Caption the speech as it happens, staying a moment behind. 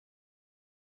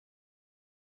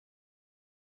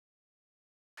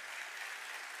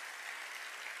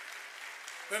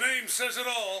The name says it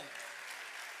all.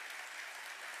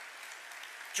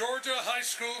 Georgia High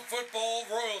School football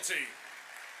royalty.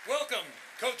 Welcome,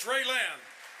 Coach Ray Lamb.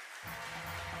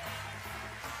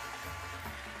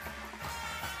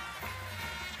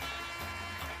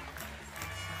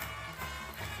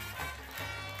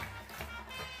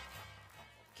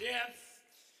 Ken,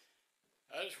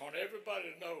 I just want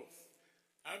everybody to know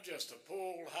I'm just a poor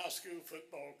old high school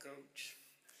football coach.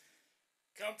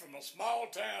 Come from a small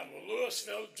town with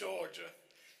Louisville, Georgia,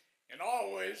 and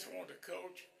always wanted to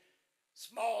coach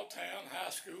small town high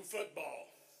school football.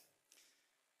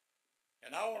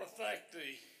 And I want to thank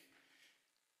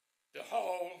the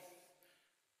Hall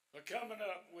for coming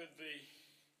up with the,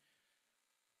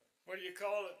 what do you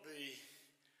call it, the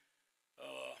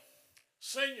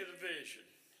senior division.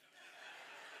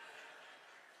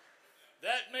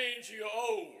 That means you're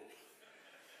old.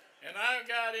 And I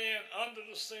got in under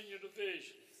the senior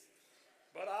division.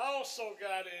 But I also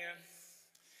got in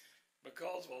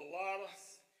because of a lot of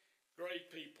great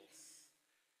people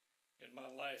in my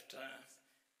lifetime.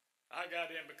 I got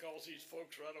in because these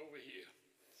folks right over here.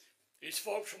 These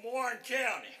folks from Warren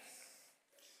County.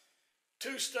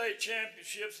 2 state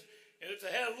championships. And if they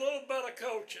had a little better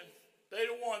coaching, they'd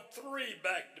have won 3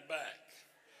 back to back.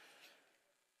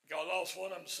 Got lost one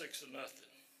of them 6-0.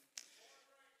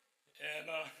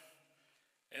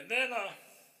 And then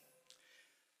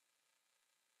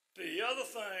the other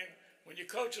thing, when you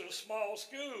coach at a small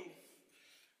school,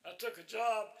 I took a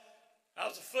job. I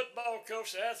was a football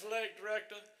coach, the athletic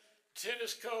director,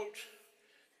 tennis coach,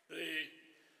 the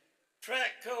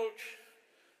track coach,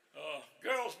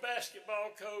 girls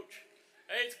basketball coach,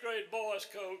 8th grade boys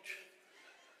coach,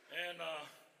 and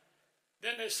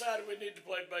then they decided we need to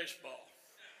play baseball.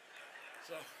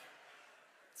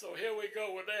 So here we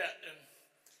go with that.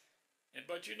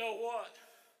 But you know what?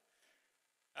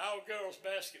 Our girls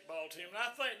basketball team, and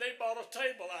I think they bought a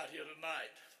table out here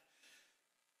tonight.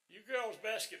 You girls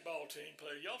basketball team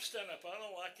players, y'all stand up.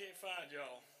 I can't find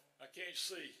y'all. I can't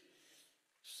see.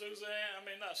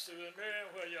 Not Suzanne,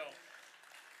 Miriam, where y'all?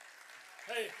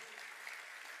 Hey,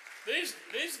 these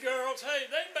girls, hey,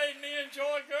 they made me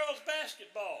enjoy girls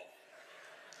basketball.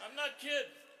 I'm not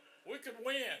kidding. We could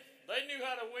win. They knew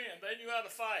how to win. They knew how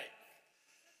to fight.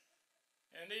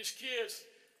 And these kids,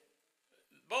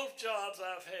 both jobs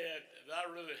I've had that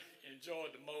I really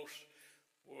enjoyed the most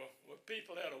were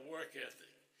people that had a work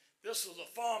ethic. This was a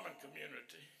farming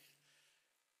community.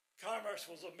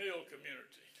 Commerce was a mill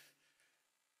community.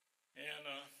 And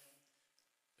the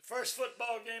first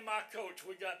football game I coached,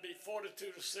 we got beat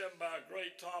 42-7 by a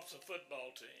great Thompson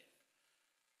football team.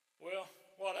 Well,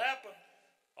 what happened?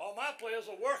 All my players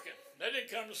were working. They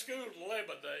didn't come to school till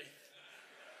Labor Day.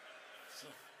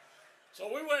 So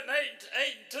we went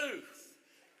 8-2.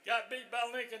 Got beat by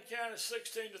Lincoln County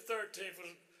 16-13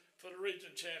 for the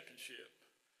region championship.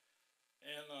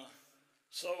 And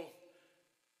so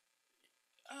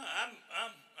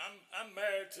I'm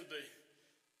married to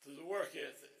the work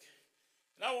ethic.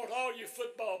 And I want all you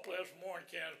football players from Warren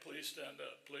County, please stand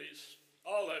up, please.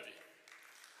 All of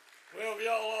you. Wherever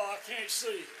y'all are, I can't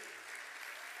see.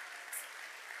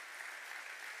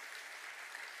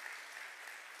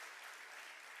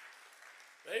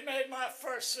 They made my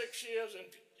first 6 years in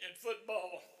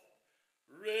football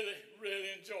really,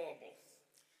 really enjoyable.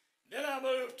 Then I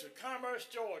moved to Commerce,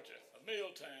 Georgia, a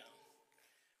mill town.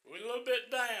 We were a little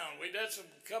bit down. We did a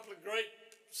couple of great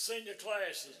senior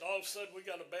classes. And all of a sudden we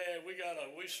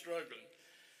struggling.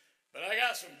 But I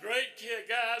got some great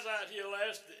guys out here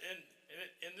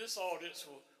in this audience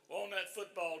were on that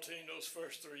football team those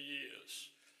first 3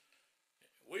 years.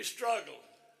 We struggled.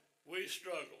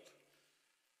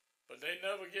 But they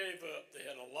never gave up. They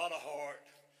had a lot of heart.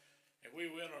 And we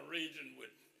were in a region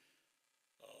with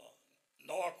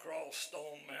Norcross,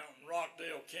 Stone Mountain,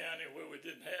 Rockdale County, where we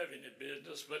didn't have any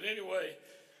business. But anyway,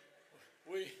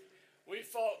 we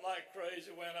fought like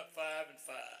crazy, went up 5-5.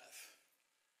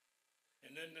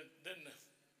 And then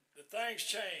the things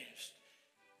changed.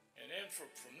 And then from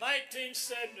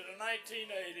 1970 to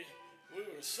 1980, we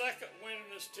were the second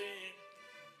winningest team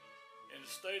in the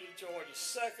state of Georgia,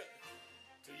 second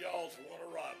to y'all's Warner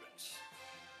Robins.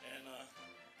 And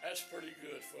that's pretty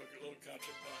good for a little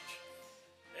country bunch.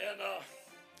 And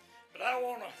but I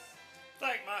want to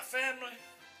thank my family,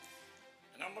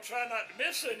 and I'm going to try not to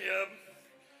miss any of them.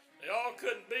 They all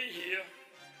couldn't be here.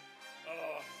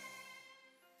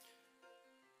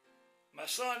 My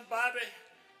son Bobby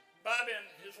and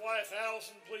his wife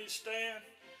Allison, please stand.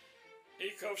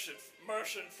 He coached at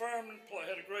Mercer and Furman,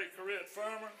 had a great career at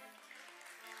Furman.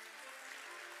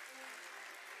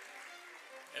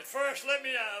 And first, let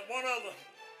me, one other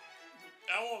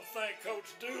I want to thank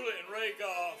Coach Dooley and Ray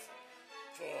Goff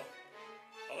for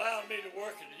allowing me to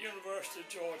work at the University of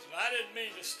Georgia. And I didn't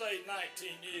mean to stay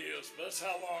 19 years, but that's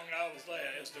how long I was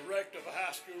there as Director of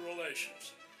High School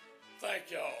Relations.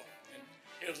 Thank y'all. And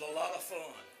it was a lot of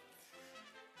fun.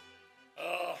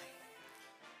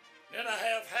 Then I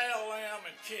have Hal Lamb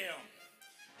and Kim.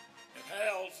 And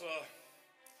Hal's,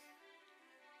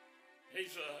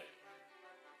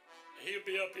 he'll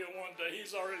be up here one day.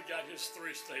 He's already got his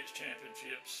 3 state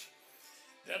championships.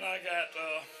 Then I got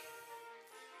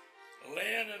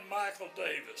Lynn and Michael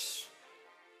Davis.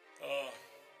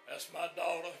 That's my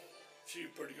daughter. She's a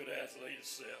pretty good athlete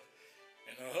herself.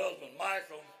 And her husband,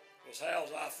 Michael, was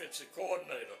Hal's offensive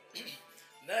coordinator.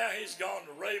 Now he's gone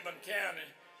to Raymond County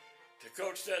to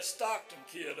coach that Stockton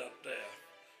kid up there.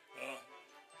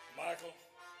 Michael,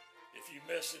 if you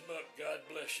mess him up, God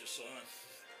bless you, son.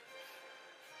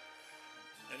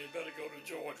 And he better go to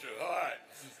Georgia. All right.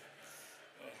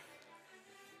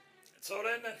 So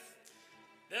then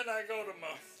I go to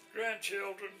my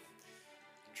grandchildren.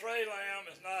 Trey Lamb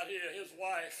is not here. His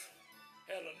wife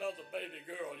had another baby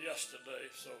girl yesterday,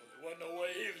 so there wasn't no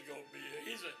way he was going to be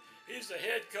here. He's the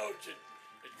head coach at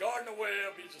Gardner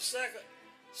Webb. He's the second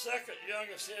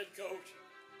youngest head coach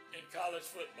in college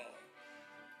football.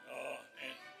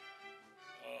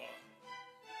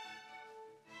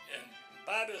 And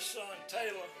Bobby's son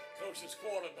Taylor coaches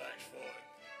quarterbacks for him.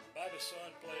 Bobby's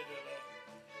son played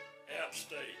at App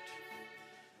State.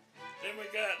 Then we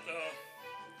got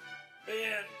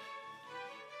Ben,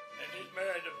 and he's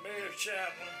married to Mary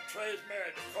Chamberlain. Trey's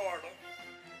married to Carter.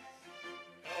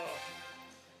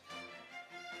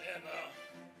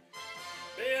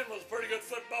 Ben was a pretty good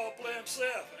football player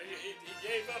himself. He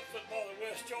gave up football in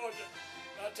West Georgia.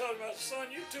 And I told him, I said,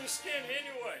 son, you too skinny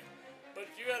anyway. But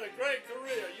you had a great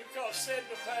career. You caught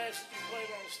 70 passes. You played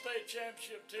on a state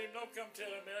championship team. Don't come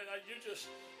telling me that. You just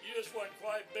wasn't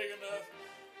quite big enough,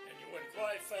 and you weren't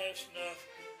quite fast enough.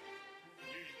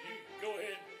 You go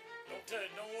ahead.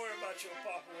 Don't worry about your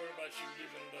papa. Worry about you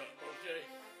giving it up. Okay.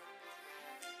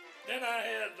 Then I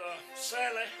had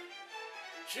Sally.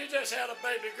 She just had a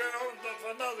baby girl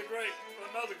for another great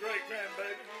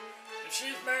grandbaby, and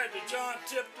she's married to John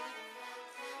Tipton.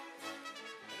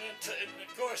 And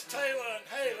of course Taylor and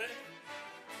Haley.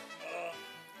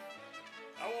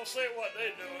 I won't say what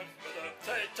they're doing, but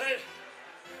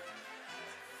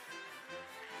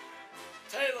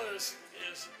Taylor is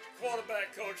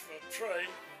quarterback coach for Trey.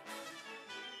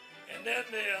 And then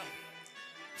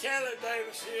Callie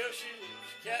Davis here.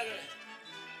 Callie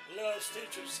loves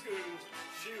teaching school.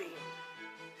 She was a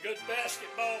good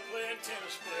basketball player and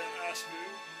tennis player in high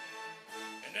school.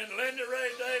 And then Lindy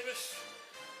Ray Davis,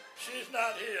 she's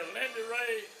not here. Lindy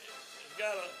Ray has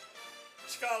got a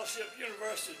scholarship at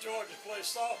University of Georgia to play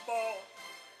softball.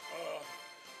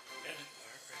 And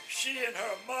she and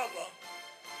her mother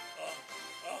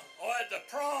are at the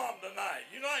prom tonight.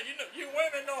 You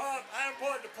women know how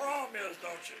important the prom is,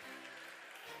 don't you?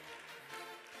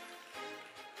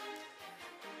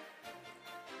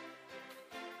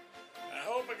 I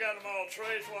hope I got them all.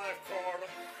 Trey's wife, Carter.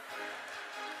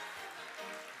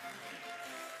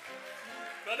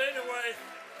 But anyway,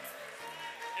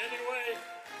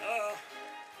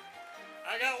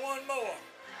 I got one more.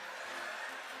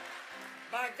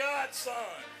 My godson,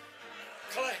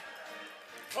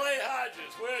 Clay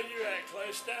Hodges. Where are you at,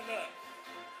 Clay? Stand up.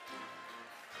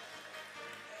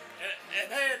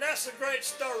 And hey, that's a great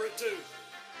story too.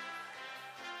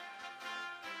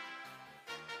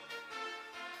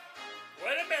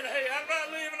 Wait a minute, hey, I'm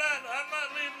not leaving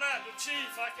out the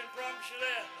chief, I can promise you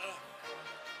that.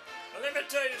 But let me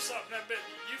tell you something,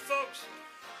 you folks,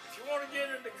 if you want to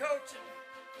get into coaching,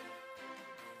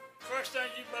 first thing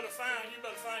you better find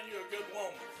you a good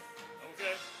woman,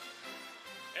 okay?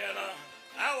 And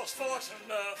I was fortunate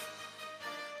enough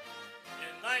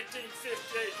in 1958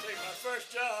 to take my first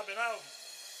job, and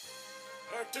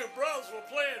her 2 brothers were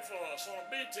playing for us on a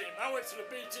B team. I went to the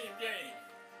B team game.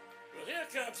 Well, here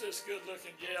comes this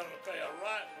good-looking gal in a pair of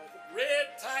red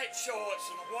tight shorts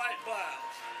and a white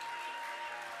blouse.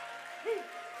 Whew.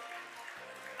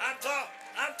 I'm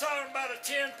talking about a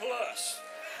 10 plus.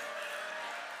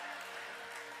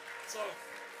 So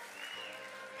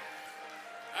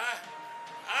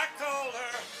I called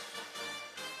her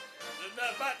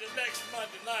about the next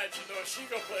Monday night. She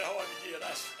gonna play hard to get.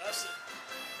 I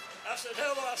said,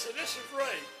 hello. I said, this is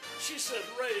Ray. She said,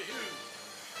 Ray who?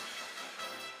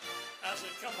 I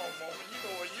said, come on, woman,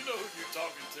 you know who you're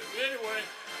talking to. Anyway,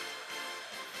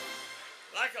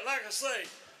 like I say,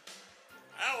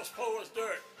 I was poor as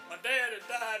dirt. My dad had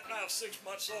died when I was 6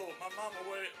 months old. My mama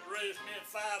raised me and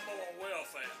 5 more on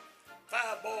welfare.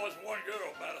 5 boys and 1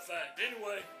 girl, matter of fact.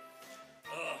 Anyway,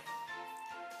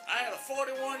 I had a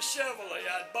 41 Chevrolet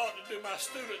I'd bought to do my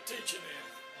student teaching in.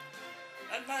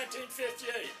 That's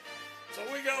 1958. So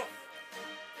we go,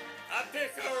 I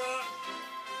pick her up,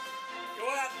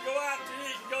 go out to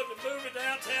eat and go to the movie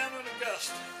downtown in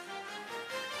Augusta.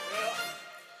 Well,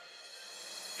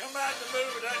 come out the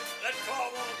movie, that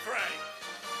car won't crank.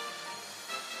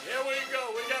 Here we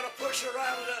go. We got to push her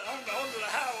out of that onto the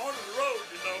highway, onto the road,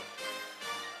 you know.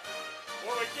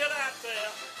 Well, we get out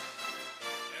there,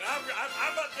 and I'm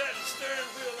up there at the steering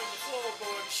wheel and the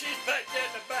floorboard, and she's back there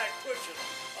in the back pushing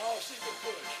all she could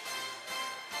push.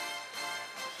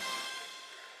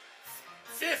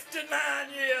 59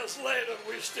 years later,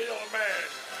 we're still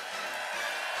married.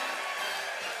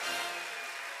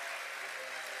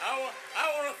 I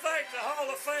want to thank the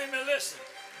Hall of Fame, and listen,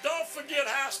 don't forget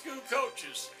high school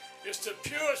coaches. It's the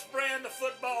purest brand of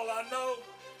football I know.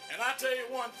 And I tell you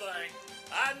one thing,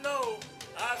 I know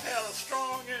I've had a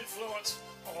strong influence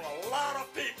on a lot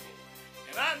of people.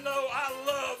 And I know I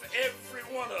love every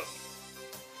one of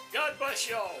them. God bless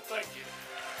you all. Thank you.